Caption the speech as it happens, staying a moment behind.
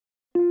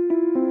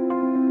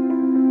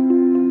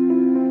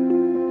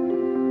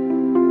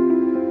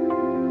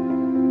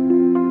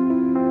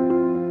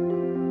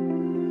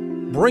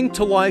bring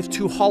to life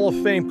two Hall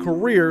of Fame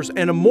careers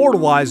and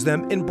immortalize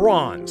them in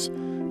bronze.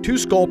 Two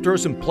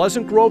sculptors in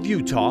Pleasant Grove,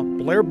 Utah,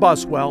 Blair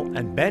Buswell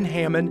and Ben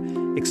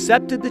Hammond,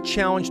 accepted the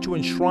challenge to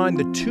enshrine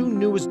the two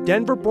newest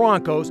Denver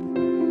Broncos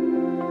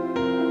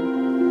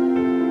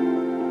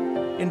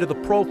into the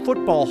Pro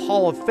Football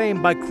Hall of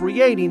Fame by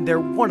creating their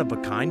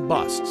one-of-a-kind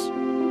busts.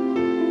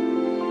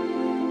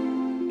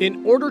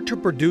 In order to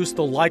produce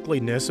the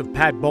likeliness of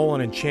Pat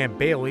Bowlen and Champ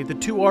Bailey, the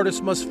two artists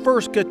must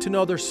first get to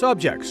know their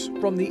subjects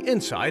from the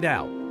inside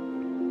out.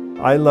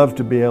 I love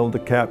to be able to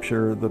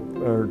capture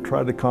or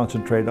try to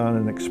concentrate on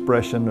an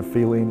expression, a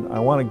feeling. I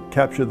want to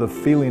capture the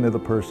feeling of the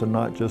person,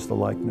 not just the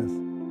likeness.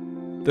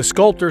 The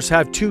sculptors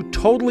have two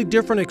totally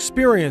different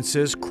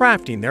experiences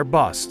crafting their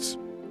busts.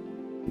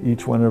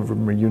 Each one of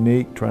them are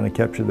unique, trying to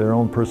capture their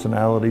own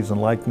personalities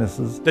and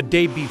likenesses. The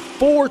day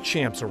before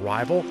Champ's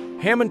arrival,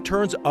 Hammond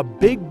turns a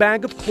big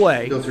bag of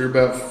clay, go through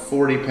about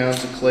 40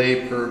 pounds of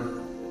clay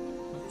per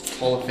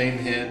Hall of Fame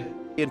head,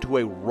 into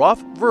a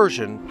rough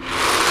version.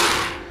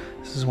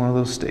 This is one of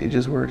those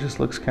stages where it just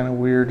looks kind of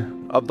weird.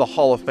 Of the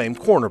Hall of Fame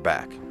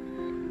cornerback.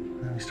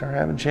 And we start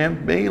having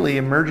Champ Bailey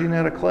emerging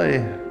out of clay.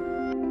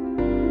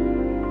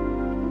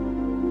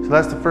 So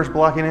that's the first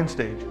blocking in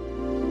stage.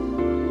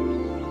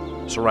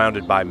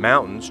 Surrounded by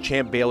mountains,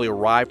 Champ Bailey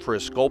arrived for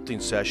his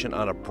sculpting session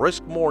on a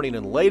brisk morning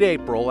in late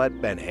April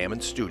at Ben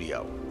Hammond's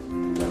studio.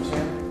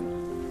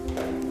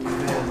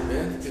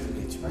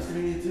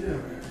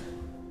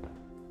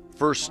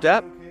 First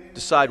step,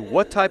 decide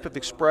what type of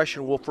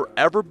expression will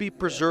forever be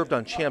preserved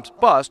on Champ's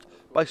bust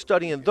by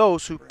studying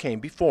those who came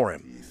before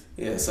him.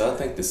 Yeah, so I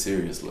think the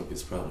serious look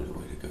is probably the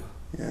way to go.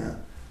 Yeah.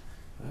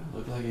 Well,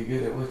 look like you're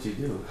good at what you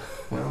do.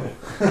 Well,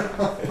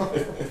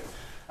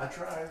 I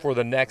tried. For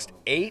the next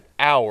 8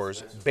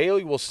 hours,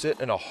 Bailey will sit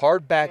in a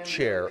hard-back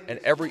chair and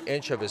every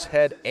inch of his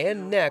head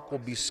and neck will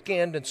be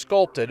scanned and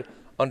sculpted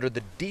under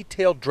the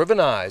detail-driven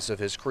eyes of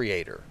his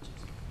creator.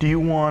 Do you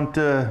want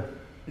the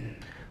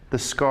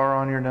scar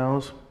on your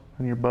nose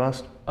and your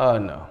bust?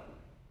 No.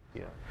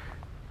 Yeah.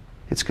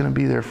 It's going to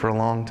be there for a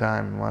long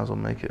time. Might as well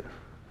make it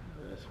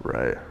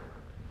right.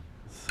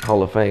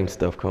 Hall of Fame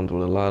stuff comes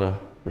with a lot of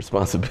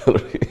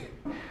responsibility.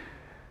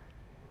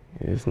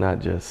 It's not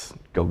just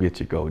go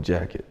get your gold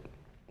jacket.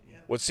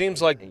 What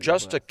seems like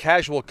just a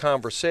casual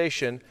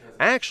conversation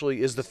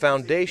actually is the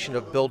foundation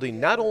of building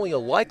not only a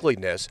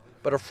likeliness,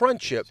 but a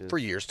friendship for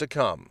years to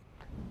come.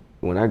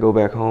 When I go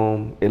back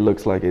home, it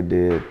looks like it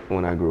did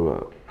when I grew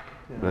up.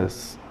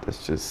 That's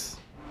just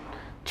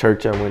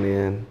church I went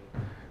in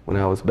when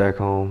I was back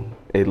home.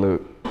 It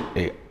looked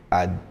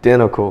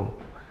identical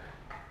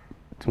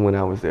to when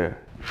I was there.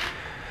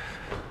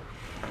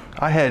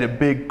 I had a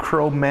big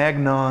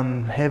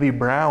Cro-Magnon heavy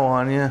brow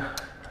on you.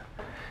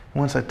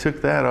 Once I took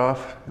that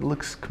off, it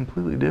looks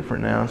completely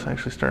different now. It's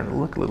actually starting to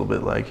look a little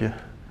bit like you.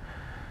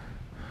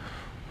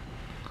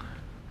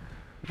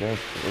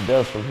 It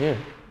does from here.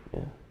 Yeah.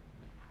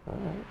 All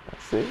right, I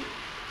see.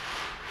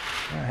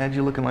 I had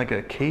you looking like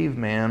a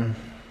caveman.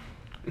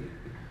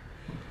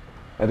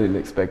 I didn't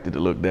expect it to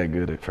look that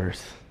good at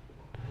first.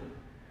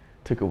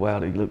 Took a while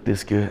to look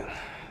this good,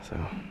 so.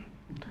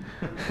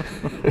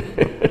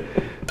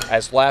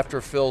 As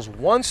laughter fills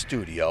one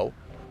studio,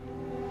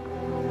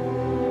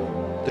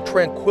 the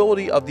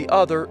tranquility of the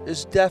other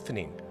is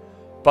deafening.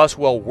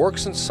 Buswell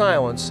works in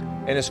silence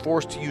and is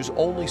forced to use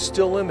only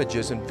still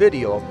images and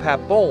video of Pat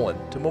Bowlen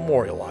to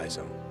memorialize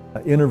him.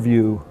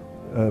 Interview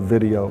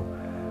video,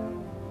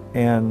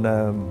 and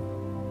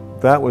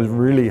that was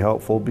really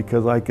helpful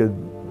because I could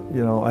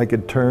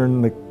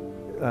turn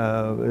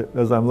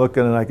as I'm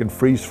looking, and I can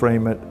freeze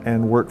frame it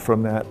and work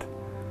from that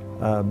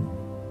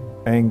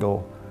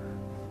angle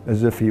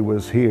as if he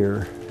was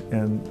here,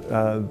 and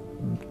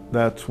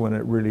that's when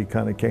it really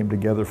kind of came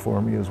together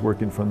for me, is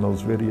working from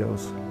those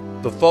videos.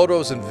 The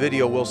photos and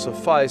video will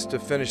suffice to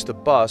finish the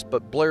bust,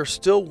 but Blair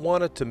still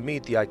wanted to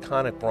meet the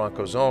iconic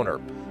Broncos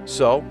owner.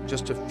 So,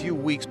 just a few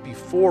weeks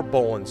before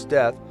Bowlen's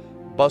death,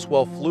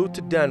 Buswell flew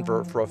to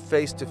Denver for a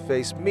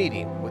face-to-face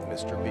meeting with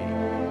Mr. B.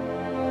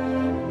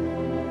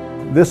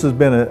 This has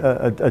been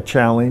a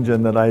challenge,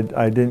 and that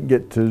I didn't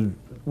get to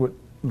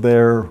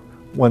there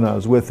when I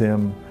was with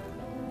him,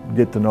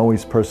 get to know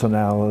his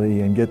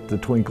personality and get the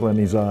twinkle in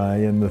his eye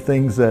and the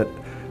things that,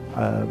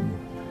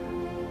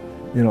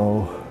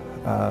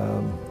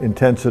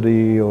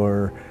 intensity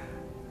or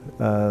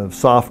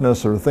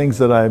softness or things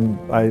that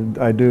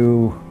I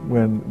do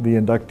when the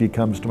inductee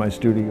comes to my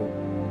studio.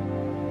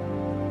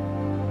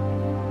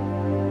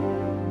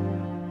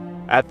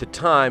 At the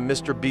time,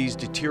 Mr. B's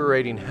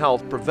deteriorating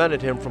health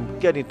prevented him from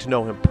getting to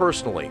know him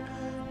personally,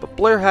 but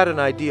Blair had an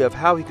idea of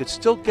how he could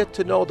still get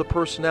to know the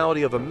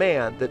personality of a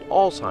man that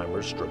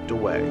Alzheimer's stripped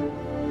away.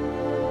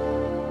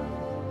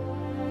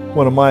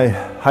 One of my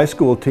high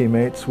school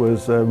teammates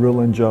was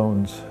Rulon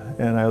Jones,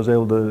 and I was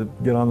able to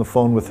get on the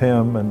phone with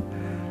him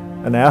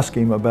and ask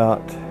him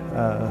about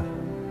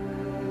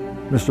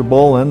Mr.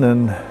 Bowlen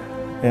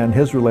and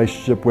his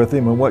relationship with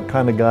him and what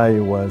kind of guy he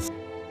was.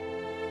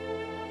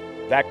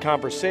 That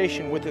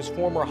conversation with his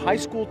former high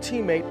school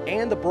teammate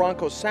and the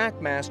Broncos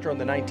sack master in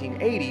the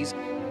 1980s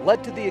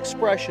led to the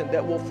expression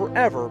that will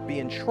forever be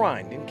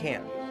enshrined in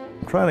Canton.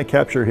 Trying to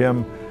capture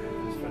him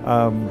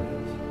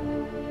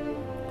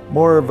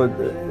more of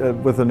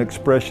with an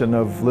expression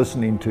of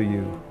listening to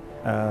you,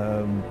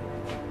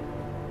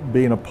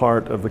 being a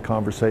part of the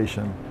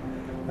conversation.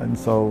 And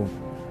so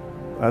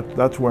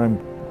that's where I'm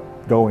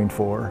going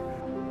for.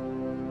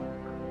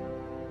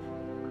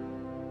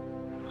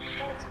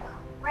 It's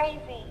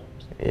crazy.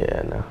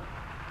 Yeah, no.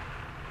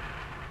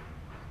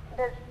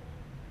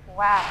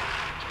 Wow.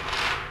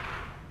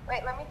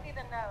 Wait, let me see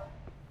the nose.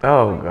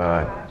 Oh,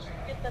 God.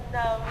 Get the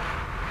nose.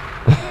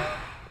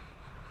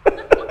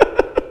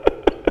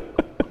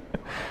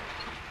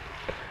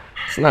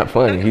 It's not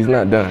funny. He's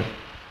not done.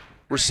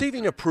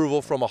 Receiving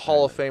approval from a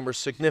Hall of Famer's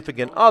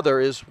significant other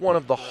is one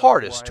of the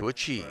hardest to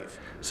achieve.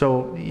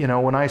 So, you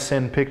know, when I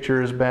send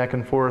pictures back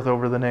and forth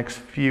over the next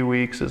few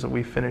weeks as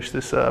we finish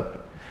this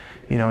up,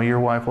 you know, your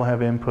wife will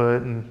have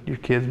input and your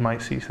kids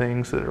might see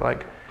things that are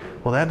like,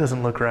 well, that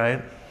doesn't look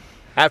right.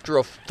 After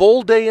a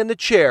full day in the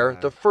chair,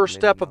 the first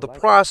step of the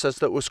process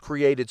that was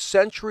created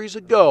centuries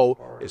ago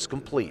is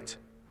complete.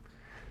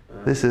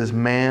 This is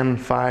man,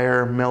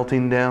 fire,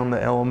 melting down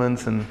the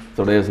elements, and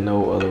So there's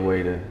no other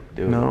way to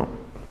do it. no.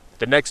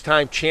 The next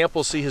time Champ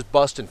will see his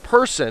bust in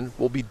person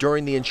will be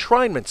during the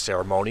enshrinement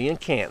ceremony in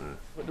Canton.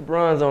 Put the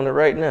bronze on it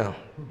right now,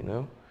 you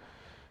know?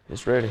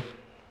 It's ready.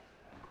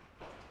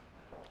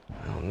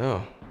 I don't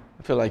know.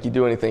 I feel like you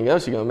do anything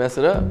else, you're gonna mess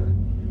it up.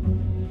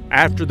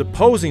 After the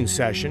posing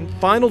session,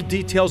 final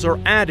details are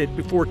added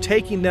before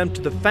taking them to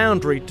the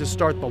foundry to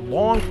start the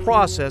long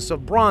process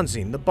of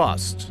bronzing the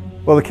bust.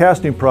 Well, the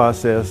casting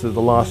process is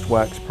the lost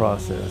wax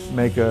process.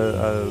 Make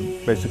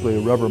basically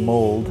a rubber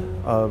mold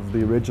of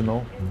the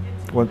original.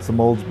 Once the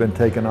mold's been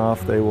taken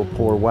off, they will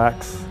pour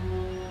wax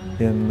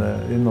in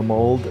the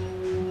mold,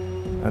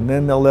 and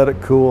then they'll let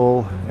it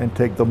cool and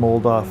take the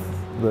mold off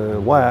the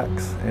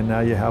wax, and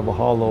now you have a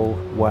hollow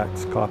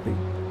wax copy.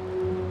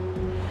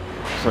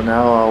 So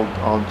now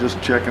I'll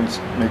just check and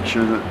make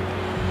sure that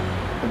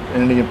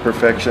any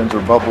imperfections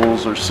or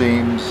bubbles or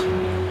seams.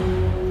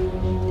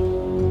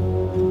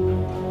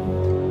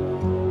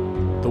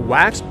 The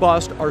wax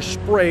busts are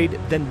sprayed,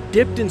 then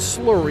dipped in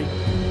slurry,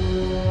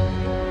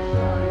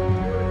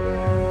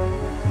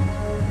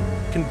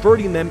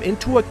 converting them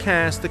into a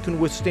cast that can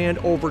withstand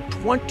over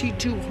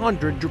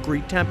 2,200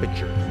 degree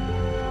temperatures.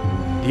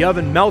 The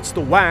oven melts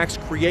the wax,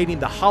 creating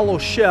the hollow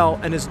shell,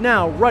 and is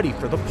now ready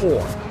for the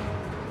pour.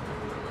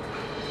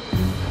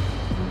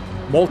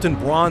 Molten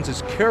bronze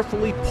is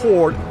carefully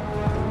poured,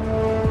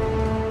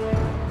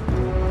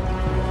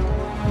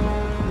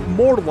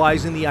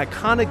 immortalizing the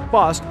iconic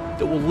bust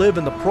that will live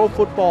in the Pro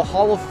Football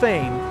Hall of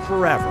Fame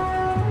forever.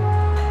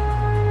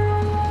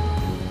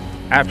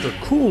 After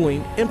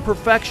cooling,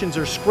 imperfections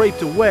are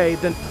scraped away,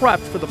 then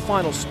prepped for the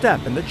final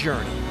step in the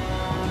journey.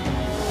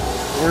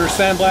 We're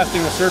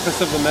sandblasting the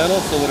surface of the metal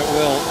so that it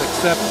will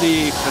accept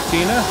the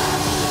patina.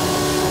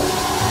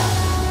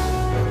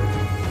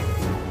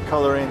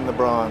 Coloring the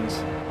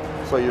bronze,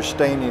 so you're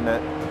staining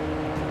it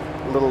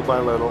little by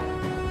little.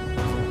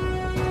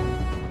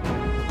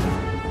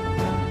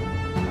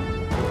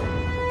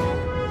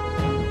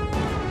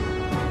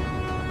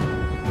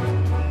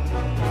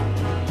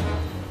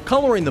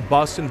 Coloring the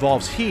bust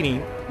involves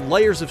heating,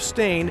 layers of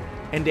stain,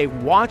 and a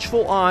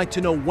watchful eye to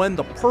know when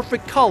the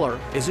perfect color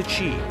is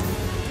achieved.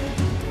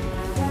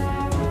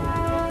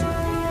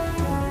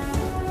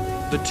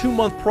 The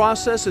 2-month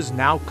process is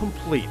now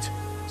complete.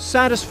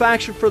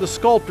 Satisfaction for the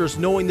sculptors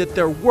knowing that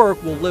their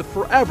work will live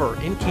forever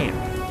in Canton.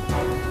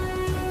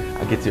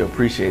 I get to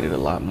appreciate it a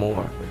lot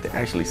more, but to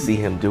actually see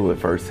him do it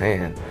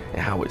firsthand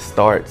and how it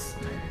starts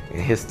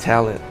and his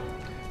talent,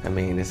 I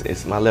mean,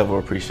 it's my level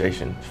of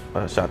appreciation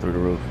shot through the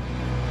roof.